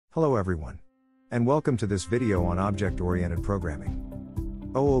Hello everyone. And welcome to this video on object-oriented programming.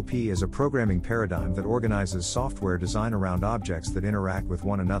 OOP is a programming paradigm that organizes software design around objects that interact with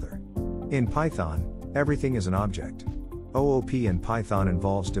one another. In Python, everything is an object. OOP in Python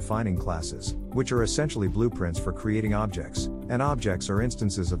involves defining classes, which are essentially blueprints for creating objects, and objects are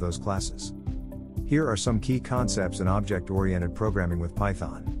instances of those classes. Here are some key concepts in object-oriented programming with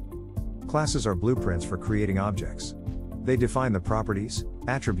Python. Classes are blueprints for creating objects. They define the properties,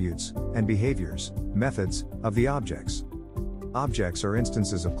 attributes, and behaviors, methods, of the objects. Objects are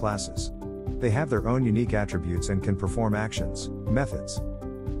instances of classes. They have their own unique attributes and can perform actions, methods.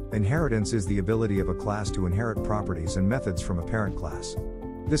 Inheritance is the ability of a class to inherit properties and methods from a parent class.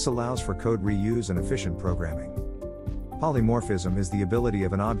 This allows for code reuse and efficient programming. Polymorphism is the ability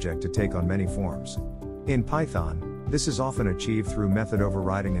of an object to take on many forms. In Python, this is often achieved through method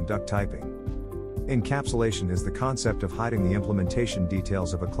overriding and duck typing. Encapsulation is the concept of hiding the implementation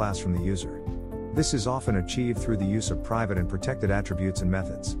details of a class from the user. This is often achieved through the use of private and protected attributes and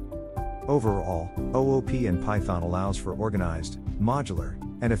methods. Overall, OOP in Python allows for organized, modular,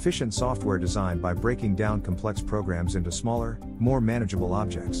 and efficient software design by breaking down complex programs into smaller, more manageable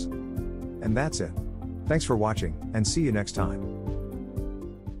objects. And that's it. Thanks for watching, and see you next time.